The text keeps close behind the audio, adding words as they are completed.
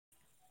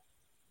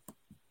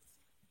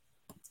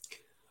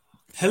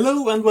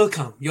Hello and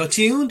welcome. You're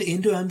tuned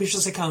into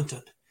Ambitious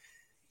Accountant.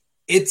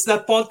 It's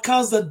that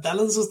podcast that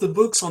balances the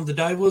books on the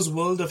diverse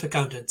world of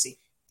accountancy.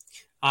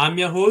 I'm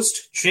your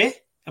host, Jay,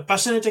 a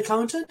passionate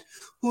accountant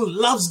who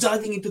loves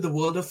diving into the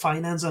world of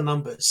finance and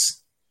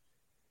numbers.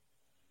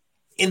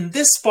 In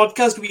this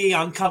podcast, we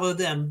uncover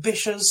the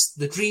ambitious,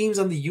 the dreams,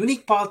 and the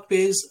unique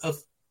pathways of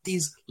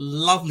these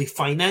lovely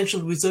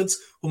financial wizards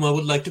whom I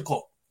would like to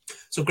call.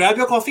 So grab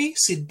your coffee,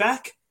 sit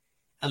back,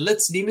 and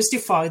let's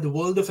demystify the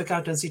world of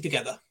accountancy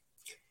together.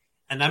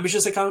 And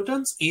Ambitious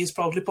Accountants is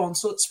proudly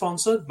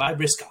sponsored by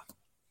Briska.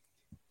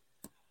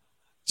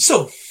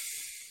 So,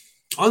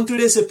 on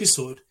today's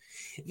episode,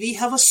 we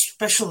have a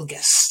special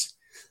guest.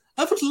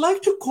 I would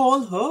like to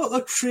call her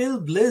a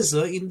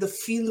trailblazer in the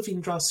field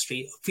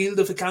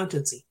of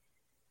accountancy.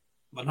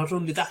 But not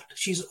only that,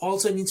 she's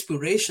also an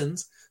inspiration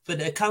for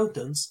the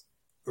accountants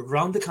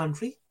around the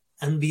country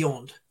and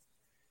beyond.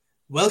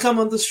 Welcome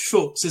on the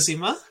show, Cissy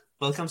Ma.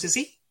 Welcome,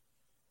 Cissy.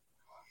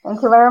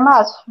 Thank you very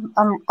much.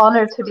 I'm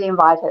honored to be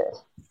invited.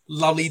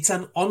 Lovely. It's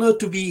an honor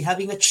to be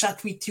having a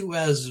chat with you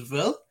as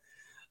well,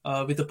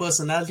 with a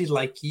personality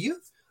like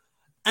you.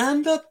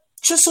 And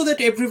just so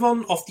that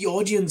everyone of the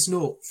audience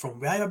know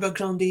from where your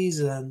background is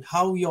and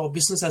how your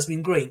business has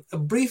been growing, a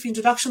brief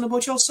introduction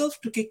about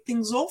yourself to kick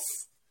things off.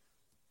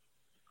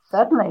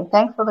 Certainly.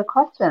 Thanks for the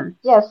question.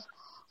 Yes.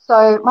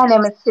 So my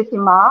name is Cissy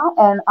Ma,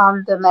 and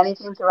I'm the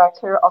Managing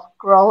Director of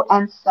Grow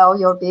and Sell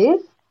Your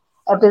Biz,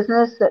 a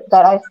business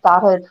that I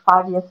started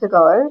 5 years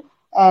ago.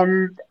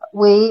 And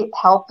we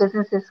help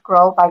businesses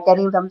grow by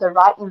getting them the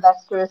right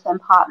investors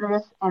and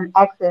partners and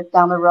exit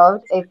down the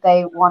road if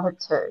they wanted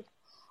to.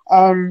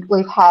 And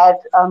we've had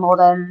more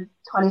than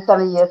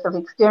 27 years of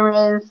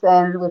experience,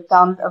 and we've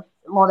done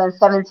more than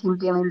 $17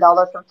 billion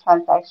of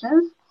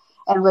transactions.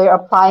 And we're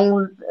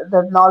applying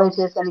the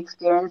knowledges and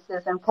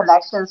experiences and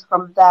connections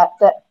from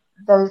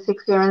those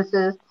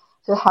experiences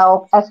to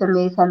help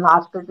SMEs and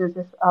large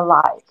businesses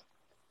alike.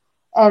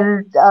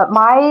 And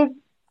my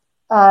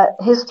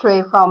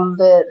history for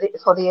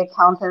the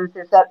accountants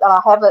is that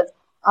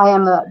I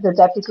am the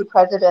deputy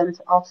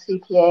president of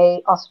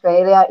CPA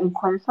Australia in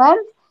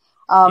Queensland.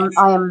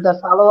 I am the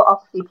fellow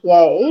of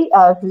CPA,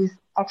 who's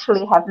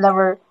actually I've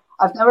never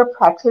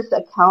practiced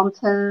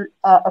accountancy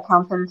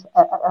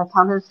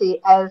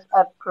as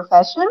a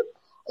profession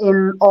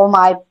in all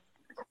my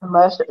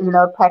commercial,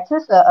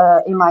 practice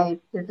in my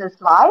business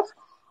life.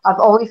 I've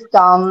always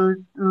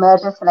done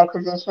mergers and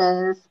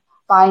acquisitions,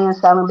 buying and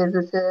selling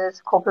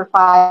businesses, corporate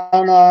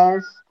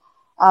finance,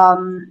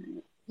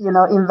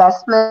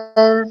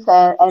 investments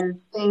and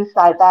things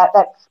like that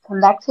that's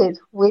connected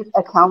with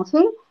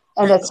accounting.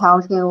 And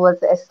accounting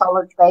was a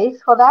solid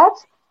base for that.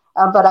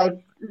 But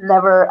I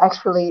never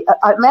actually,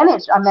 I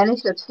managed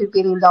a $2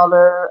 billion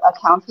not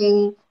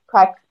accounting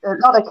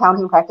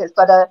practice,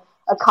 but a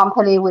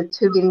company with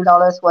 $2 billion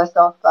worth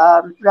of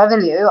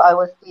revenue. I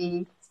was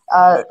the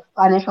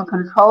financial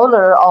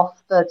controller of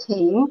the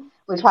team,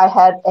 which I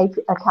had 8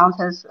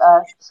 accountants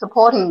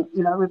supporting,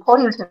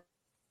 reporting to me.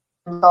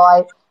 So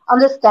I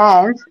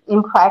understand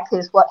in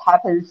practice what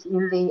happens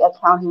in the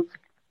accounting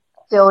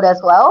field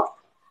as well.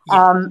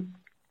 So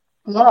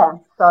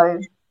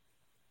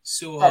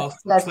for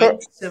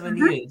 27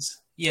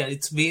 years. Yeah,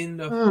 it's been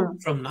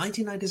from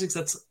 1996.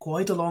 That's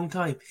quite a long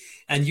time.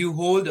 And you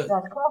hold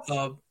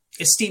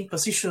esteemed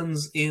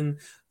positions in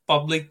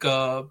public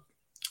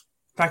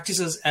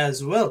practices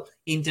as well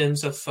in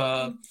terms of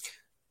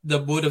the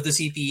board of the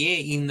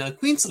CPA in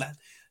Queensland.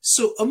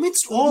 So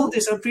amidst all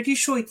this, I'm pretty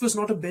sure it was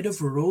not a bed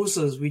of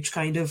roses which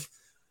kind of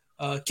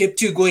kept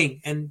you going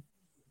and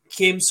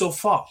came so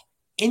far.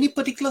 Any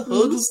particular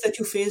hurdles that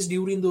you faced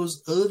during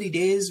those early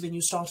days when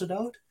you started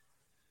out?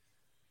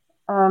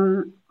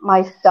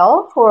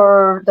 Myself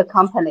or the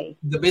company?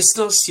 The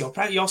business,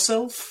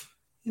 yourself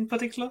in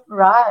particular?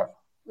 Right.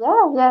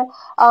 Yeah.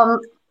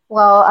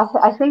 Well,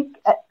 I think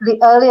the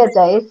earlier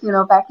days,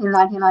 back in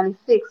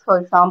 1996, for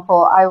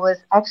example, I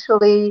was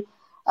actually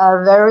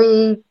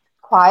very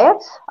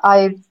quiet.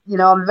 I'm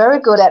very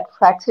good at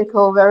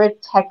practical, very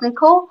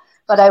technical,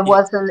 but I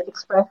wasn't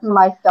expressing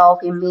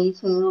myself in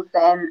meetings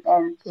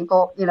and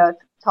people,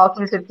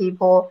 talking to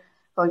people,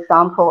 for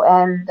example.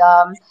 And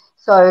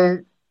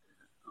so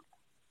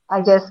I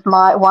guess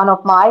one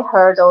of my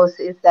hurdles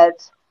is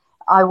that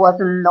I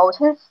wasn't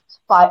noticed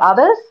by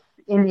others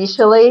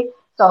initially.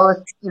 So I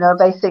was,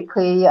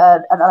 basically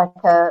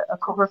like a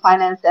corporate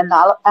finance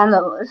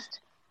analyst.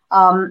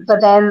 But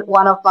then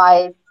one of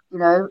my,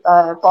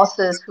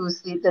 bosses,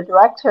 who's the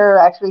director,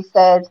 actually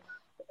said,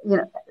 he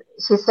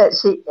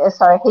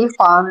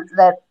found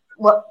that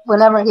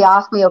whenever he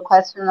asked me a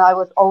question, I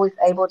was always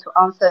able to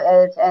answer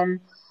it,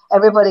 and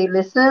everybody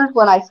listened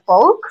when I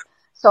spoke.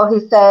 So he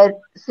said,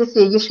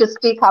 Cissy, you should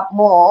speak up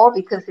more,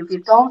 because if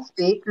you don't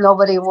speak,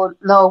 nobody will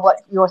know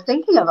what you're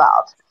thinking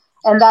about.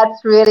 And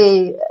that's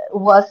really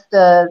was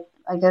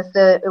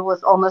it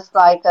was almost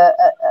like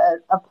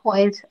a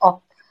point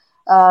of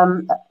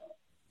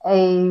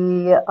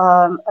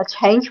a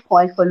change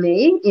point for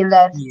me, in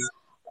that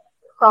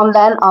from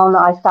then on,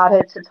 I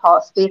started to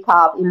speak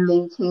up in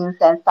meetings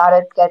and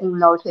started getting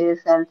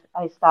noticed, and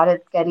I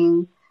started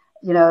getting,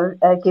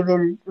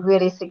 given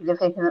really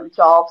significant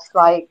jobs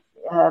like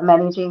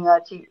managing a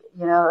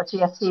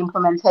GST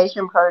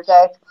implementation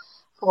project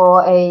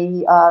for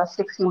a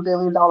 $16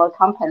 billion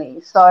company.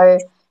 So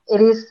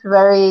it is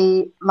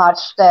very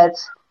much that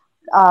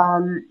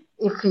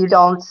if you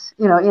don't,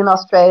 in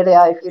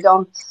Australia, if you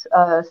don't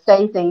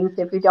say things,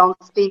 if you don't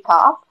speak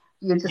up,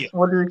 you just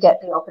wouldn't get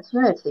the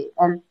opportunity.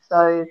 And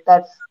so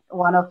that's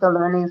one of the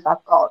learnings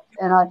I've got.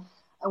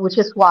 Which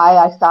is why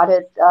I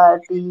started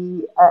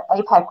the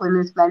APAC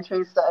Women's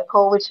Mentoring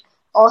Circle, which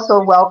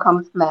also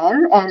welcomes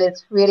men, and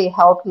it's really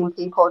helping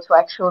people to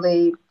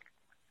actually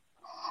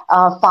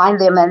find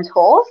their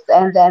mentors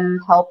and then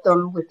help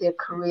them with their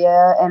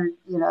career and,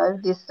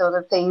 these sort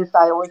of things.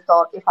 I always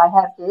thought if I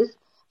had this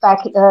back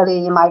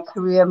early in my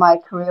career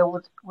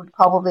would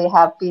probably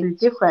have been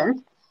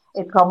different.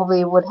 It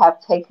probably would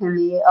have taken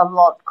me a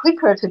lot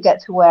quicker to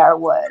get to where I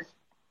was.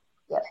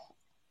 Yes.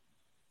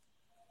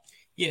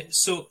 Yeah,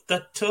 so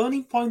that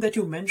turning point that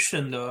you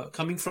mentioned,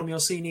 coming from your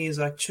senior, is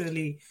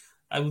actually,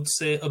 I would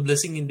say, a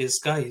blessing in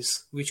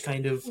disguise, which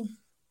kind of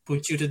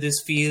put you to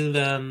this field,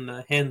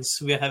 and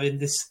hence we are having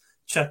this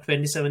chat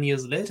 27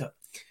 years later.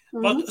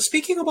 Mm-hmm. But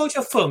speaking about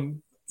your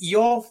firm,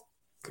 your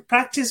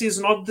practice is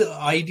not the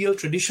ideal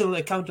traditional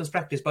accountant's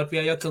practice, but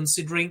where you're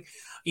considering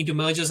into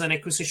mergers and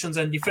acquisitions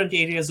and different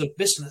areas of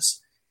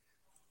business.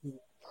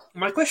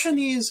 My question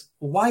is,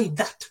 why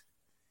that?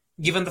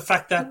 Given the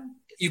fact that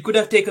you could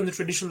have taken the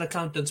traditional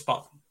accountant's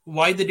path,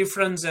 why the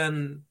difference?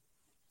 And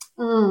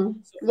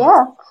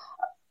yeah,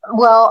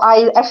 well,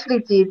 I actually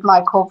did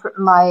my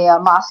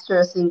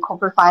master's in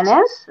corporate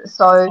finance.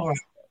 So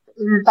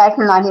back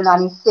in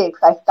 1996,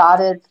 I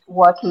started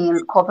working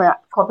in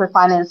corporate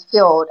finance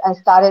field. I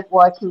started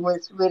working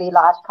with really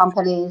large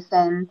companies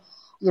and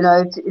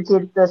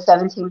did the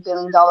 $17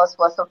 billion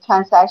worth of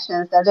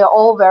transactions, and they're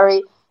all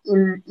very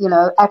in,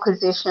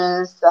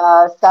 acquisitions,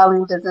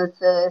 selling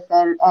businesses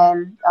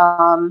and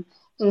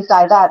things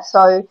like that.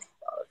 So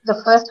the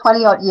first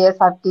 20 odd years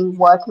I've been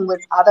working with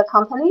other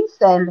companies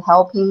and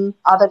helping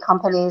other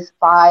companies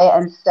buy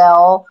and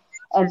sell.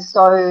 And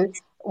so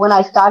when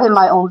I started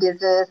my own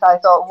business, I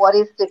thought, what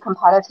is the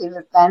competitive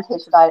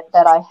advantage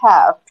that I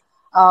have?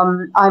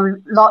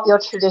 I'm not your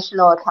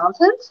traditional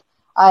accountant.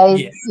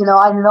 I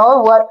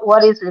know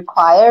what is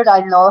required. I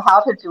know how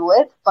to do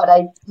it, but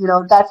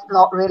that's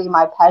not really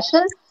my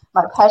passion.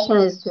 My passion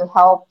is to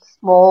help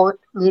small,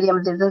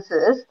 medium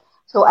businesses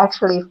to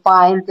actually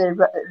find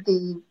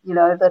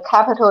the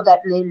capital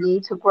that they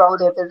need to grow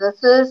their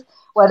businesses,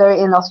 whether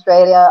in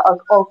Australia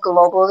or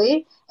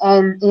globally.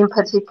 And in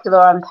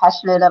particular, I'm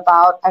passionate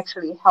about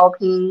actually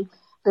helping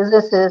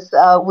businesses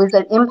with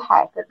an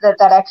impact that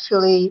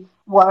actually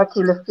work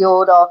in the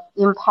field of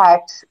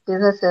impact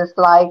businesses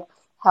like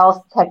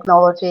health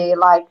technology,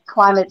 like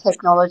climate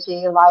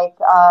technology, like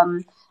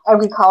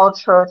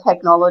agricultural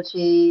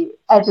technology,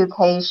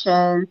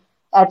 education,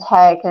 ed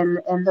tech,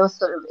 and those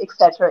sort of et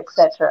cetera, et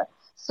cetera.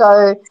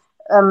 So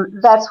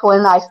that's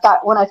when I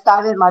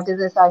started my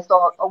business. I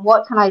thought,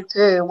 what can I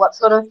do? What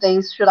sort of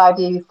things should I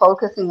be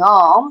focusing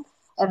on?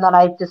 And then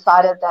I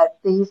decided that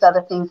these are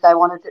the things I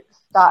wanted to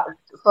start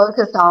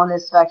focus on,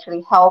 is to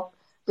actually help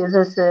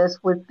businesses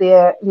with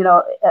their,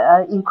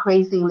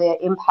 increasing their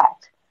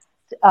impact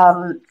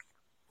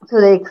to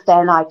the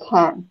extent I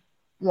can.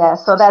 Yeah,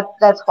 so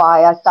that's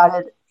why I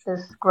started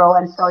this Grow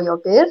and Sell Your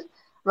Biz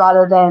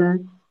rather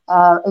than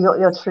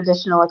your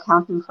traditional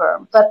accounting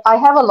firm. But I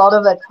have a lot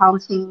of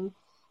accounting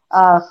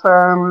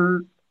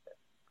firm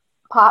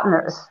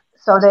partners.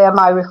 So they are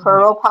my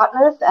referral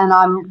partners, and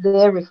I'm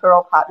their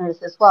referral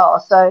partners as well.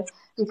 So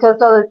because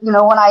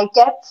when I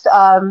get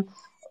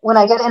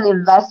an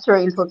investor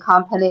into a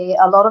company,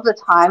 a lot of the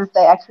times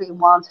they actually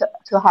want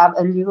to have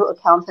a new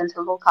accountant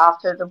to look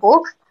after the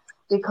books,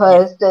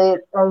 because they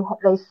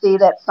see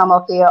that some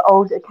of their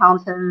old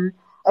accounting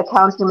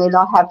may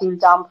not have been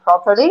done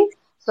properly.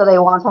 So they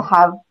want to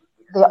have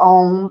their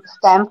own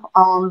stamp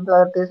on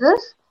the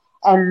business.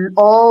 And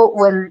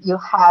when you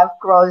have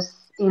growth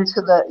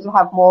you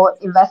have more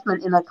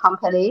investment in a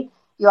company,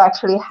 you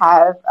actually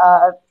have,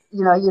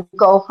 you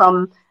go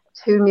from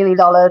 $2 million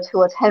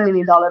to a $10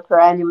 million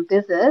per annum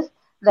business,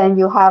 then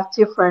you have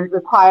different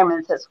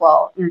requirements as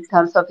well in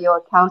terms of your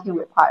accounting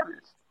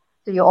requirements.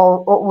 So you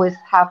always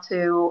have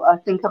to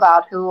think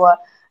about who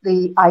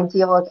the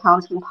ideal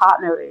accounting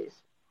partner is.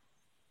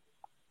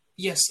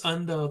 Yes,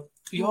 and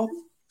your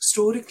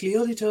story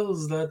clearly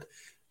tells that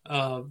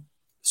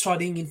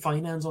studying in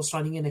finance or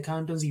studying in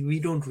accountancy, we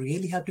don't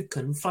really have to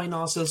confine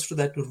ourselves to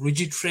that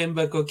rigid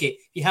framework. Okay,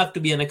 you have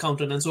to be an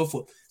accountant and so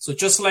forth. So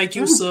just like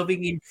you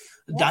serving in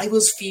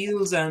diverse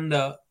fields and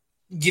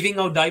giving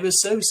out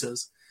diverse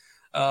services,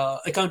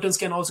 accountants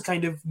can also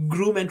kind of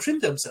groom and trim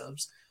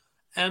themselves.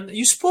 And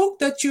you spoke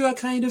that you are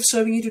kind of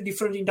serving into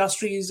different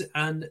industries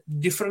and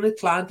different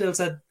clienteles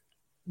at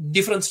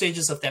different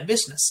stages of their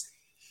business.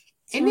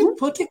 Any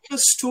particular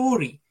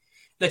story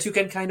that you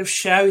can kind of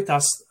share with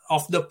us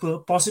of the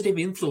positive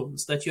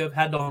influence that you have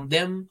had on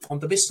them, on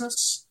the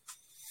business?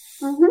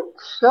 Mm-hmm.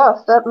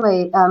 Sure,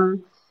 certainly.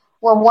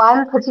 Well,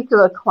 one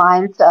particular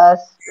client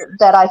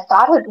that I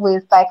started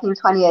with back in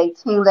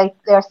 2018,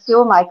 they're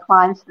still my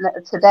clients Wow.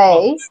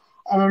 today.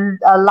 And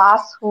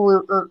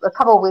a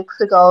couple of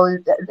weeks ago,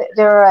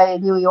 they're a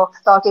New York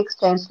Stock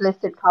Exchange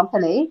listed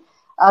company.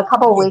 A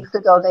couple of Wow. weeks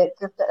ago, they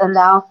just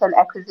announced an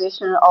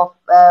acquisition of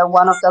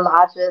one of the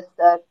largest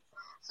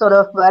sort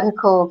of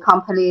vertical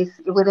companies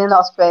within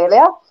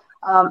Australia.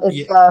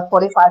 It's Yeah. a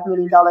 $45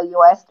 million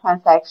US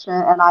transaction,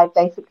 and I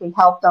basically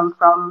helped them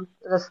from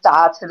the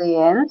start to the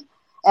end.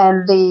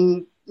 And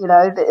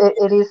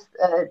it is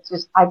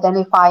just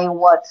identifying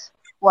what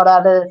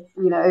are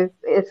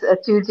it's a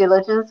due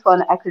diligence for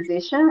an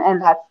acquisition,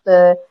 and that's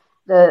the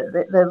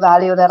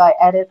value that I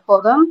added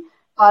for them.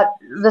 But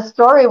the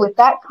story with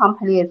that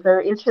company is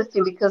very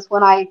interesting because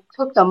when I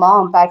took them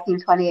on back in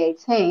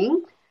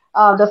 2018,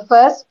 the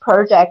first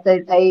project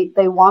that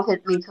they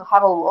wanted me to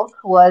have a look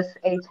was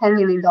a $10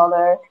 million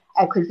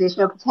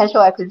acquisition, a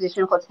potential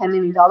acquisition for $10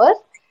 million.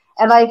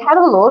 And I had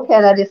a look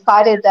and I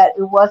decided that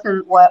it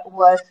wasn't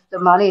worth the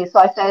money. So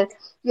I said,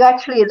 they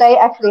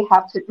actually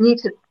need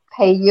to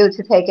pay you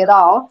to take it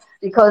on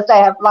because they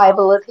have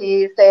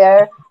liabilities,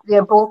 their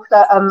books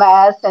are a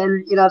mess,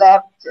 and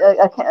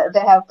they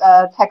have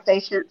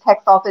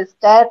tax office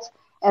debt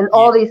and Yeah.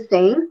 all these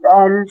things.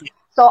 And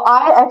so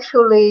I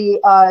actually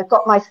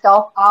got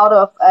myself out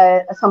of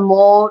some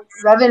more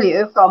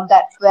revenue from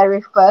that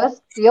very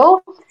first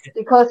deal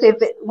because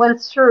if it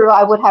went through,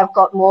 I would have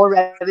got more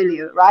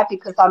revenue, right?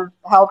 Because I'm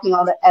helping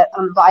on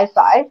the buy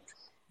side.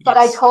 But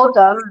I Yes. told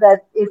them that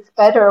it's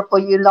better for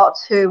you not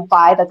to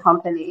buy the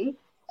company.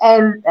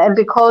 And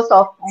because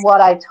of what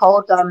I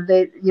told them,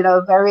 they,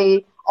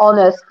 very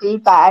honest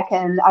feedback,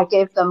 and I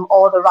gave them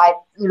all the right,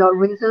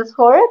 reasons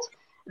for it.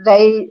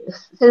 They,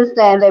 since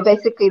then,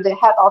 the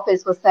head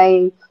office was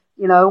saying,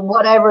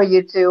 whatever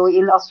you do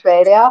in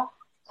Australia,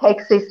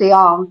 take Cissy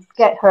on,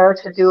 get her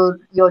to do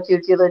your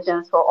due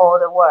diligence for all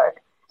the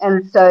work.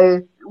 And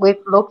so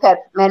we've looked at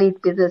many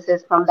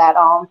businesses from that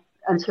on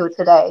until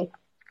today.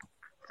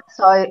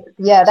 So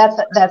yeah,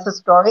 that's a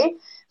story.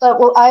 But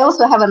well, I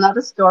also have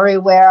another story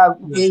Yeah. where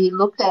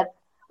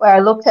I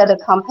looked at a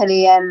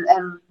company and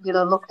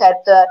looked at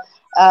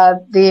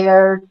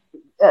their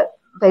uh,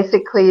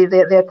 basically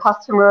their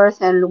customers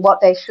and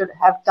what they should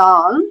have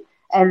done,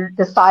 and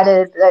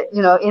decided that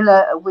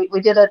we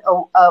did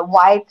a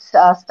white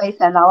space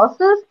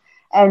analysis,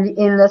 and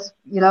in this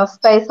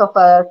space of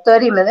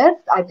 30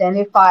 minutes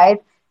identified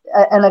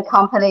and a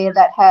company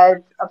that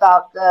had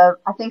about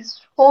I think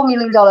 $4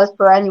 million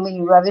per annum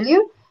in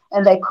revenue,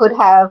 and they could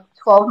have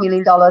 $12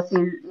 million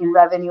in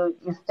revenue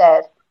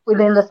instead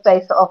within the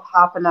space of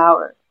half an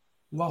hour.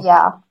 Wow.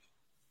 Yeah,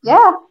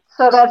 yeah.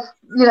 So that's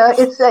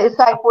it's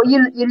like, well,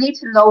 you need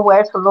to know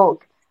where to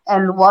look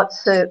and what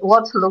to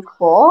look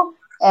for,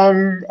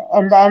 and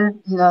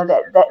then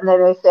that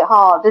they say,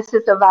 oh, this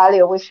is the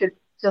value, we should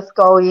just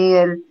go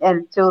in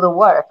and do the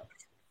work,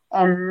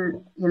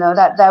 and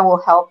that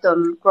will help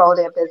them grow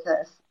their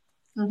business.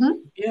 Mm-hmm.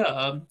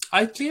 Yeah.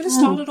 I clearly Mm.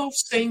 started off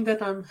saying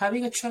that I'm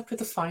having a chat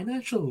with a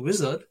financial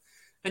wizard,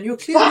 and you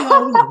clearly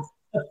are one.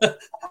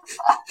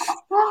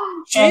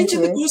 Thank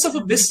Changing the you. course of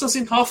a business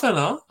in half an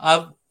hour.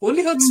 I've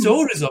only heard Mm.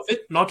 stories of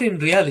it, not in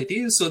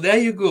reality. So there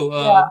you go.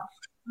 Yeah.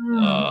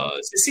 Mm.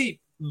 Sissy,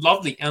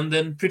 lovely. And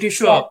then pretty Yes.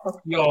 sure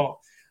your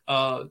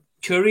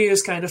career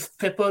is kind of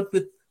peppered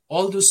with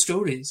all those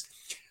stories.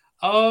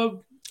 Uh,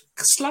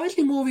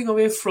 Slightly moving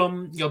away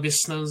from your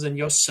business and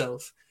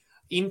yourself,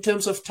 in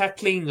terms of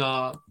tackling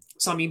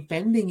some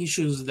impending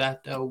issues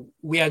that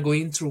we are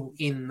going through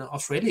in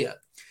Australia,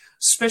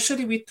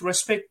 especially with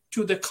respect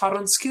to the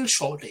current skill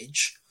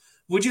shortage.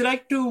 Would you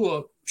like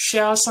to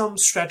share some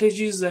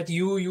strategies that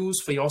you use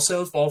for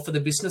yourself or for the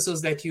businesses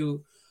that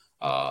you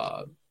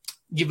uh,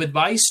 give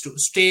advice to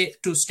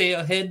stay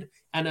ahead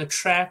and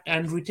attract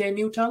and retain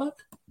new talent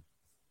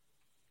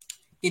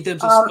in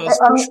terms of I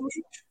skill mean,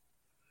 shortage?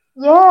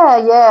 yeah,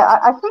 yeah.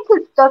 I think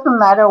it doesn't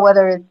matter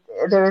whether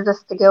there is a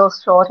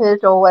skills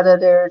shortage or whether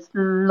there's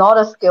not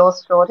a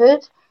skills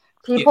shortage.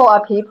 Yeah, People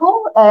are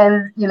people,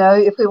 and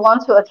if we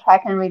want to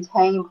attract and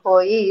retain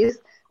employees,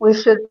 we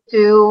should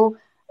do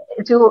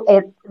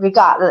it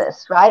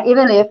regardless, right?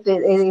 Even if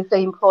it is the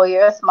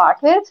employer's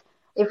market,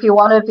 if you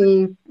want to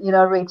be,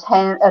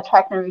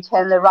 attract and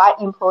retain the right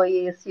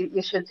employees,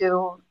 you should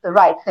do the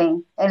right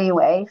thing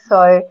anyway. So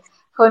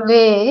for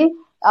me,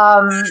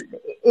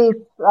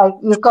 it's like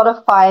you've got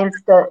to find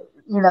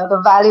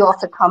the value of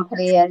the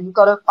company, and you've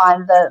got to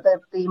find the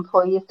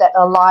employees that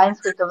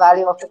aligns with the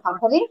value of the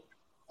company.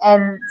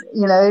 And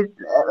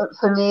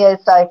for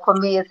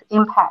me it's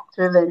impact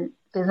driven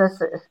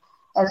businesses,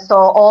 and so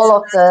all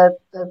of the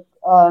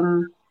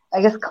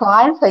I guess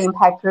clients are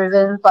impact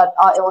driven, but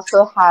I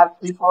also have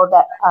people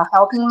that are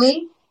helping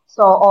me.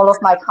 So all of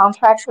my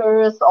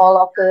contractors, all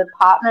of the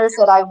partners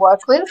that I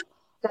work with,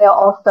 they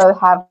also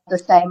have the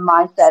same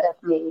mindset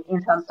as me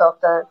in terms of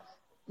the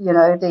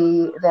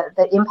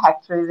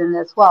impact driven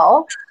as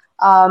well.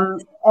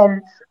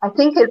 And I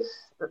think it's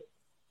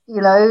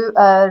you know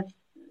uh,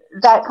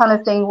 that kind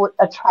of thing would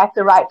attract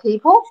the right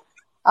people.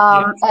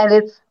 And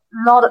it's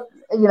not,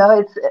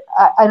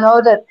 I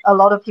know that a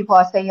lot of people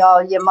are saying, oh,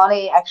 your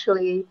money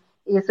actually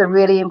is a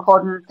really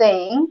important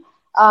thing.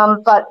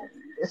 But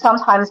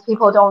sometimes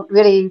people don't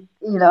really,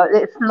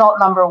 it's not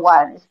number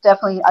one. It's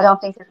definitely, I don't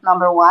think it's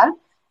number one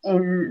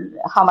in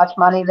how much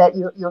money that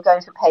you're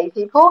going to pay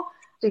people.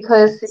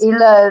 Because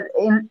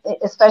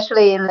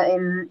especially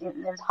in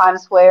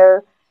times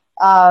where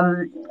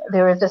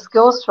there is a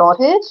skills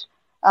shortage,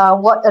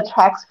 what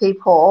attracts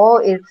people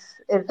is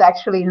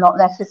actually not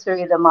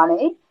necessarily the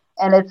money,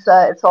 and it's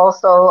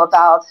also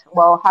about,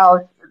 well,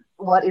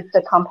 what is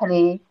the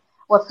company,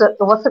 what's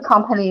the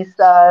company's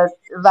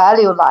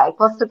value like,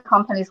 what's the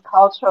company's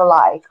culture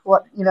like,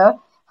 what's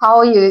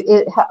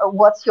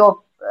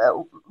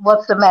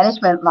the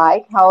management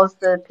like, how's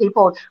the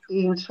people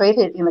being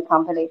treated in the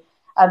company,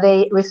 are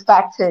they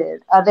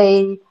respected, are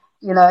they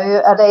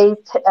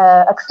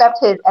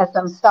accepted as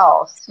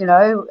themselves?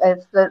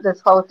 It's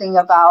this whole thing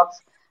about,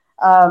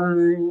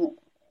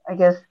 I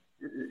guess,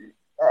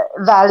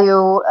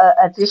 value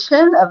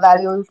addition, a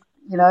value,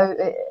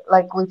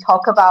 like we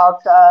talk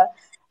about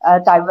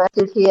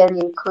diversity and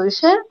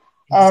inclusion.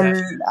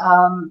 Exactly.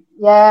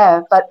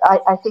 And but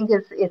I think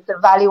it's a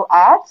value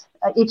add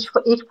each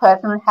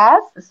person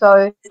has.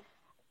 So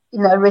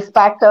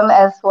respect them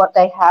as what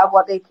they have,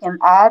 what they can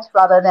add,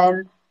 rather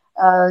than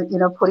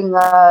putting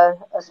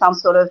some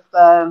sort of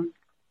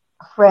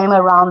frame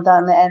around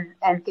them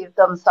and give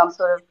them some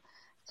sort of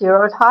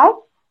stereotype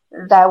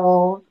that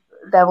will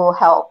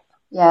help.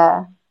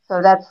 Yeah.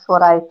 So that's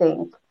what I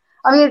think.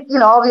 I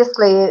mean,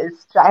 obviously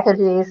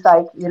strategies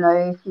like,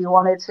 if you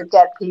wanted to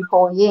get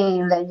people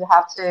in, then you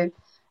have to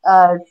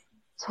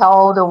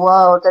tell the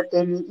world that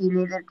you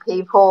needed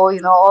people,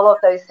 all of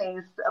those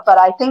things. But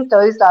I think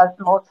those are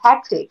more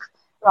tactics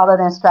rather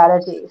than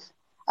strategies.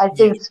 I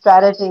think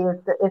strategy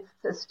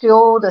is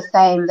still the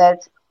same,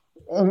 that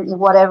in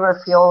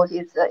whatever field,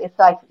 it's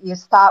like you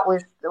start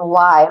with the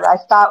why, right?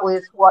 Start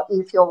with what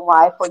is your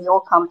why for your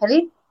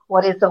company?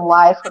 What is the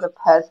why for the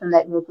person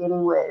that you're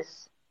dealing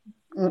with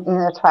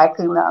in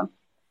attracting them?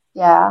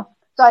 Yeah.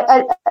 So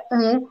I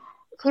mean,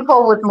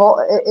 people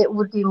it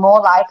would be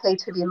more likely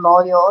to be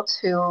loyal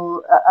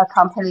to a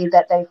company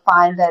that they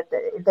find that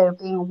they're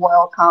being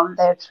welcomed,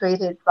 they're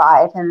treated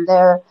right, and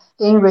they're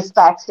being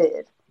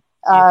respected,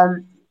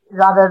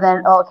 rather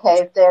than,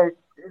 okay, if they're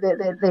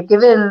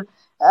given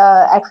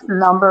X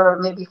number,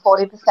 maybe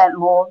 40%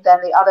 more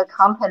than the other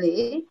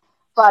company.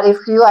 But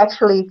if you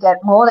actually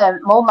get more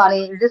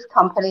money in this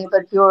company,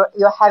 but you're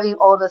having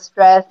all the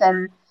stress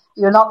and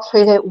you're not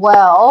treated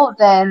well,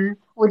 then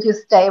would you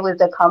stay with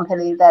the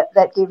company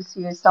that gives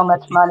you so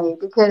much money?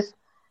 Because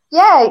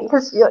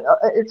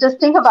you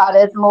just think about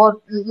it.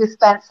 You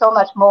spend so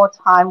much more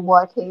time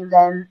working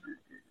than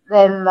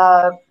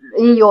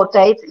in your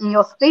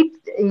sleep,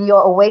 in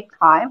your awake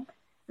time,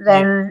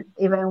 than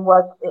even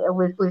work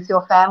with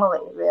your family,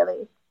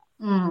 really.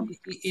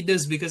 It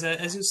is, because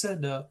as you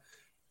said,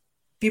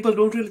 people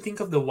don't really think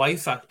of the why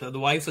factor, the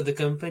why for the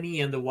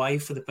company and the why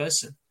for the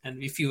person.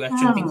 And if you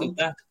actually think of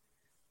that,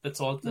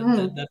 that's all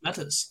that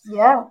matters.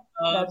 Yeah,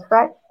 that's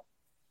right.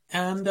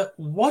 And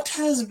what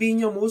has been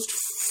your most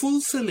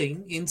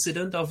fulfilling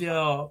incident of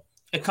your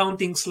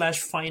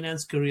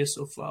accounting/finance career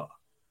so far?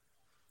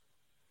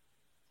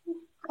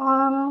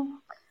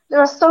 There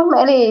are so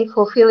many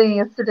fulfilling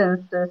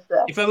incidences.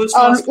 If I was to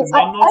ask one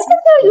or I two. can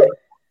tell you.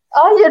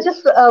 Oh, yeah,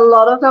 just a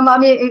lot of them. I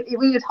mean,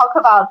 when you talk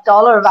about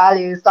dollar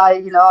values,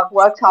 I've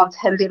worked on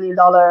 $10 billion,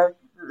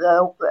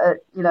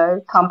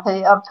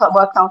 company. I've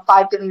worked on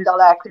 $5 billion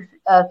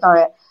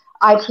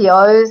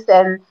IPOs,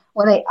 and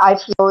when the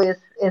IPO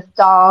is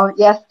done,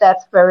 yes,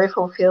 that's very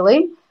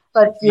fulfilling.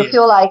 But you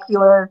feel like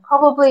you're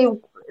probably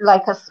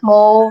like a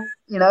small,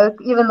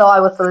 even though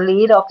I was the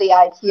lead of the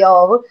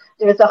IPO,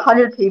 there's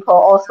 100 people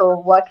also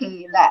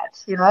working in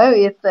that.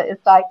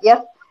 It's like,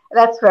 yes,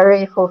 that's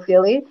very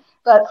fulfilling.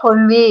 But for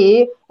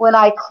me, when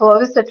I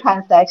closed the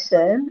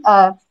transaction,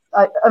 I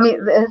mean,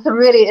 it's a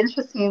really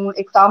interesting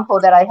example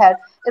that I had.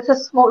 It's a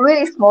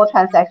really small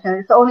transaction.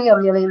 It's only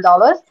 $1 million,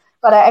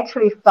 but I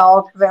actually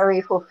felt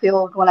very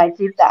fulfilled when I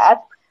did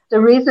that. The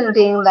reason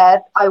being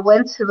that I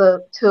went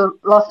to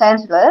Los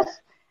Angeles,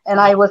 and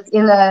I was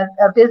in a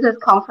business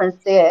conference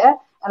there,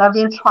 and I've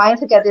been trying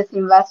to get this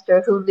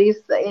investor who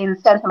lives in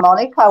Santa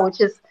Monica, which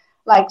is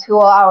like 2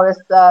 hours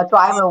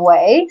drive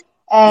away.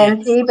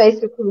 And he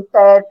basically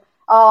said,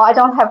 oh, I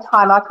don't have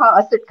time. I can't.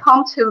 I said,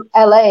 come to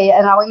LA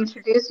and I'll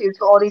introduce you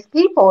to all these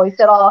people. He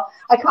said, oh,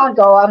 I can't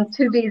go. I'm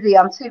too busy.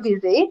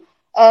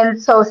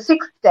 And so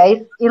 6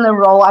 days in a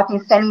row, I've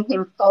been sending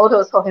him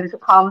photos for him to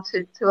come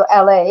to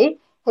LA.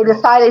 He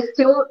decided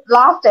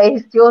last day, he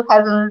still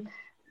hasn't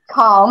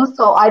come.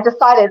 So I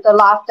decided the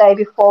last day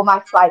before my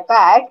flight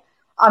back,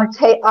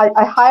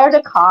 I hired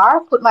a car,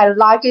 put my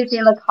luggage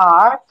in the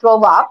car,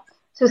 drove up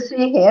to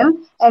see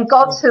him, and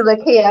got to the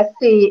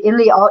KFC in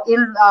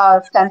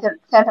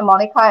Santa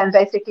Monica, and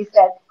basically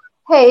said,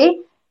 "Hey,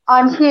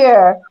 I'm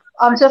here.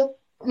 I'm just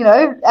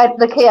at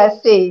the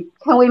KFC,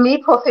 can we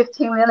meet for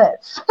 15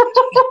 minutes? So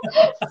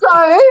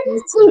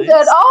That's he said,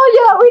 nice. oh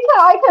yeah,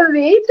 I can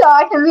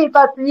meet,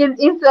 but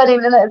in 30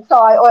 minutes. So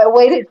I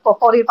waited for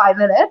 45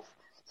 minutes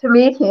to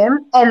meet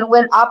him and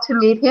went up to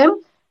meet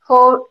him.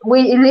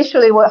 We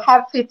initially would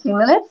have 15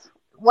 minutes,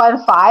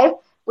 1-5.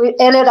 We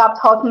ended up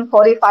talking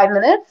 45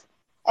 minutes.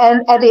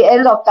 And at the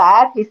end of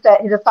that, he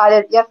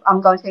decided, yes,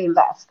 I'm going to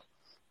invest.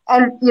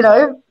 And,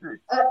 Wow.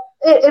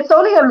 it's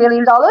only $1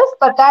 million,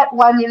 but that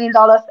 $1 million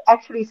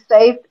actually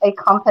saved a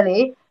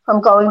company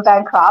from going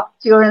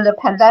bankrupt during the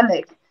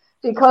pandemic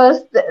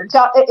because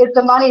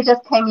the money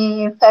just came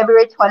in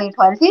February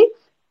 2020,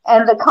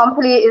 and the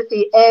company is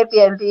the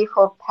Airbnb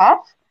for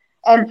pets.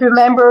 And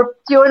remember,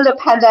 during the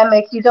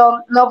pandemic,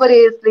 nobody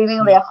is leaving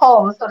Yeah. their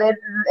home, so they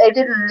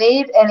didn't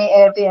need any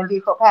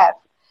Airbnb for pets.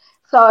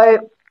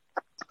 So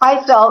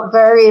I felt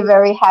very,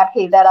 very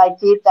happy that I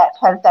did that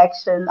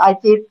transaction. I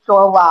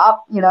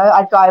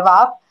drive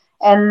up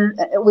and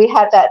we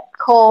had that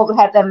call, we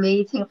had that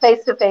meeting,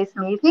 face-to-face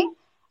meeting.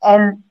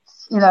 And,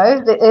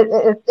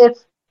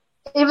 it's,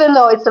 even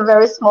though it's a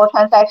very small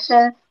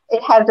transaction,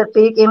 it has a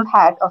big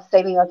impact of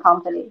saving a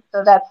company.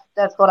 So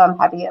that's what I'm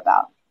happy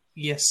about.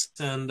 Yes,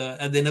 and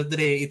at the end of the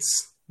day,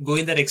 it's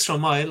going that extra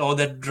mile or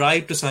that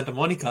drive to Santa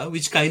Monica,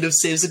 which kind of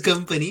saves a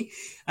company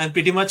and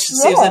pretty much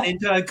saves an Yeah,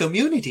 entire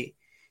community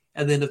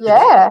at the end of the day.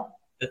 yeah,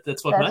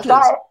 That's what that's matters.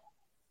 right.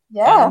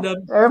 Yeah,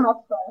 And very much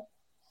so.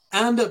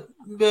 and a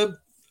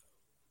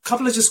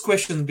couple of just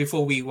questions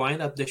before we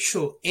wind up the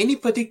show. Any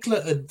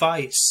particular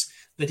advice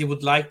that you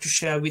would like to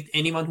share with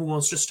anyone who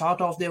wants to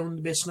start off their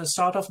own business,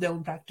 start off their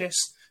own practice,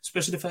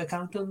 especially for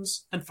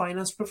accountants and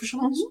finance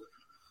professionals?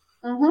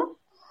 Mm-hmm.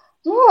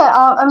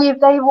 Yeah, I mean, if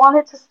they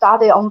wanted to start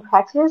their own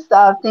practice,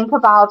 think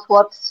about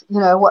what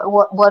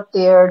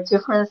their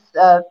difference,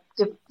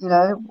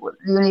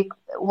 unique,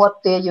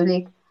 what their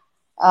unique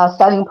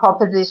selling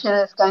proposition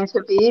is going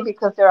to be,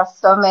 because there are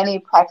so many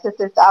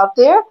practices out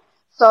there.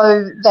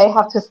 So they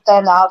have to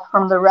stand out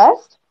from the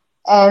rest.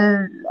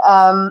 And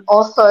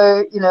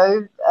also,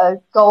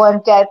 go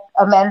and get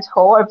a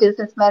mentor, a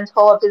business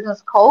mentor, a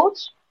business coach,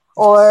 Yes.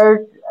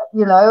 or,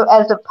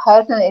 as a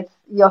person, it's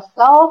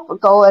yourself,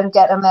 go and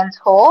get a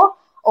mentor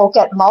or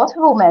get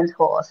multiple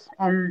mentors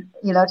and,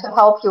 to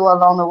help you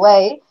along the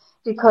way.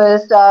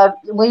 Because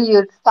when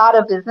you start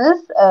a business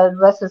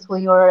versus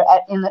when you're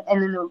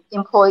an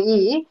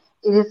employee,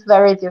 it is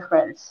very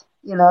different.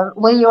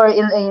 When you're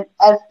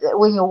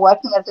when you're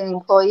working as an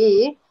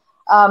employee,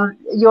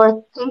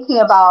 you're thinking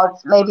about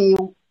maybe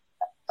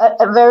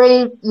a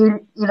very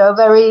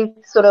very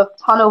sort of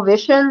tunnel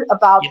vision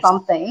about Yes.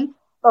 something.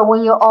 But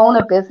when you own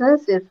a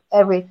business, it's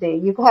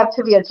everything. You have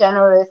to be a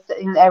generalist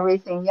in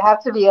everything. You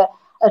have to be a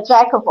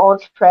jack of all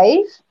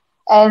trades.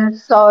 And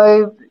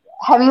so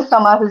having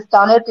someone who's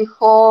done it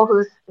before,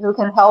 who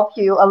can help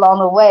you along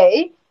the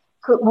way,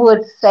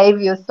 would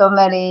save you so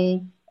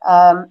many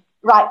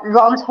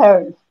wrong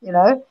turns.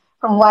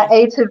 From one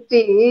A to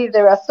B,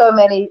 there are so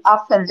many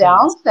ups and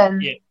downs, and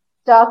Yeah.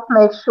 just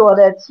make sure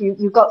that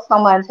you got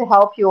someone to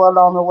help you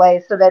along the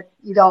way, so that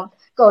you don't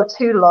go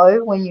too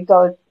low when you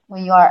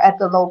are at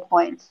the low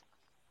point.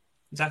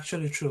 It's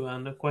actually true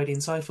and quite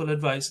insightful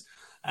advice.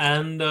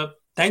 And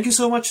thank you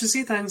so much,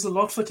 Cissy. Thanks a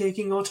lot for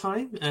taking your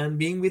time and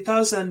being with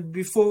us. And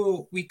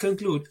before we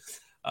conclude,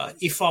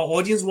 if our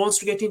audience wants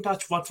to get in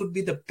touch, what would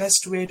be the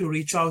best way to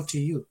reach out to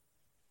you?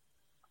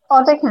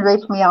 Or they can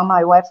reach me on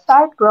my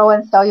website,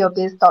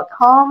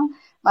 growandsellyourbiz.com,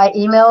 my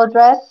email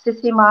address,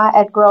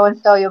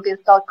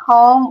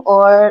 sissima@growandsellyourbiz.com,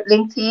 or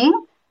LinkedIn,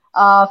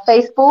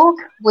 Facebook,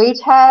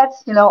 WeChat,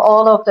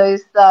 all of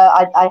those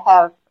I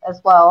have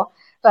as well.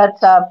 But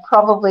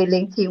probably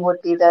LinkedIn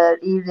would be the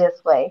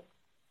easiest way.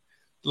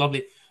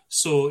 Lovely.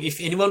 So if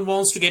anyone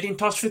wants to get in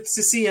touch with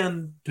Cissy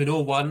and to know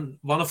one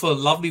of her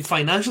lovely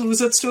financial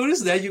wizard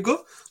stories, there you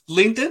go.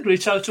 LinkedIn,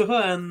 reach out to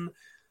her and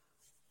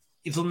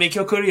it will make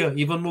your career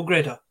even more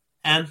greater.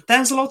 And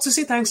thanks a lot,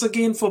 Cissy. Thanks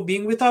again for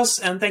being with us.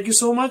 And thank you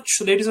so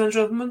much, ladies and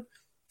gentlemen,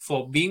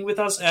 for being with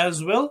us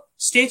as well.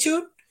 Stay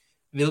tuned.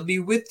 We'll be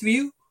with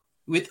you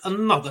with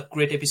another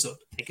great episode.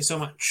 Thank you so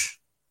much.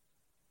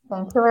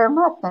 Thank you very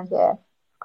much, Sanjay.